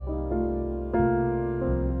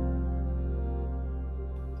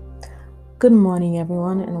Good morning,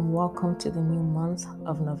 everyone, and welcome to the new month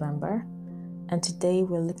of November. And today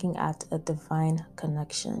we're looking at a divine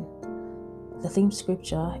connection. The theme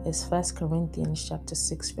scripture is 1 Corinthians chapter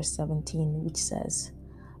 6, verse 17, which says,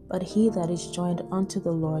 "But he that is joined unto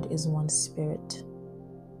the Lord is one spirit."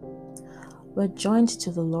 We're joined to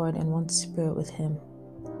the Lord in one spirit with him.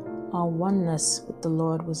 Our oneness with the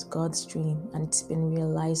Lord was God's dream, and it's been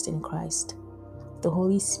realized in Christ. The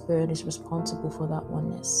Holy Spirit is responsible for that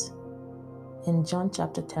oneness. In John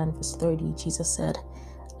chapter 10, verse 30, Jesus said,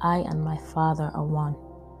 "I and my Father are one."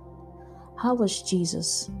 How was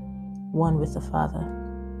Jesus one with the Father?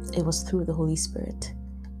 It was through the Holy Spirit.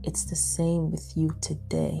 It's the same with you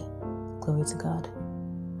today. Glory to God.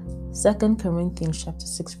 2 Corinthians chapter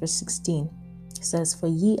 6, verse 16 says, "For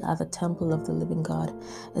ye are the temple of the living God,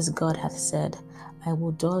 as God hath said, I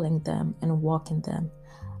will dwell in them and walk in them,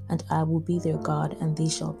 and I will be their God, and they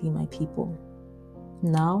shall be my people."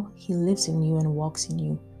 Now he lives in you and walks in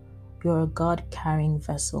you. You're a God-carrying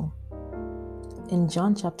vessel. In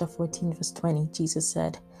John chapter 14, verse 20, Jesus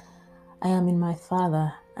said, "I am in my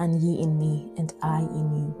Father, and ye in me, and I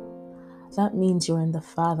in you." That means you're in the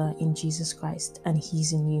Father in Jesus Christ, and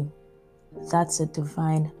he's in you. That's a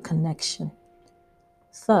divine connection.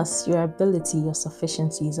 Thus, your ability, your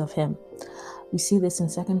sufficiency is of him. We see this in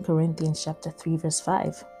 2 Corinthians chapter 3, verse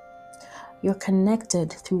 5. You're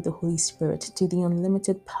connected through the Holy Spirit to the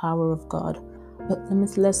unlimited power of God with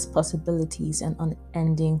limitless possibilities and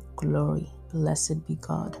unending glory. Blessed be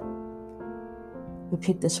God.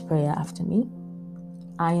 Repeat this prayer after me.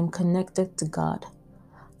 I am connected to God,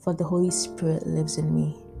 for the Holy Spirit lives in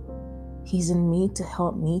me. He's in me to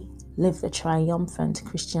help me live the triumphant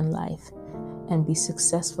Christian life and be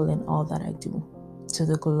successful in all that I do, to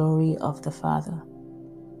the glory of the Father.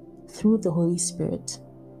 Through the Holy Spirit,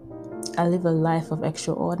 I live a life of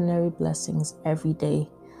extraordinary blessings every day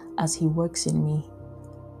as he works in me,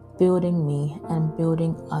 building me and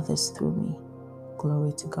building others through me.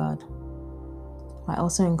 Glory to God. I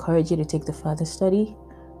also encourage you to take the further study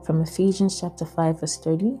from Ephesians chapter 5, verse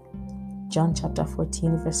 30, John chapter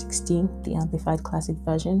 14, verse 16, the Amplified Classic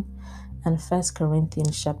Version, and 1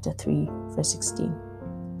 Corinthians chapter 3, verse 16.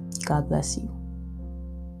 God bless you.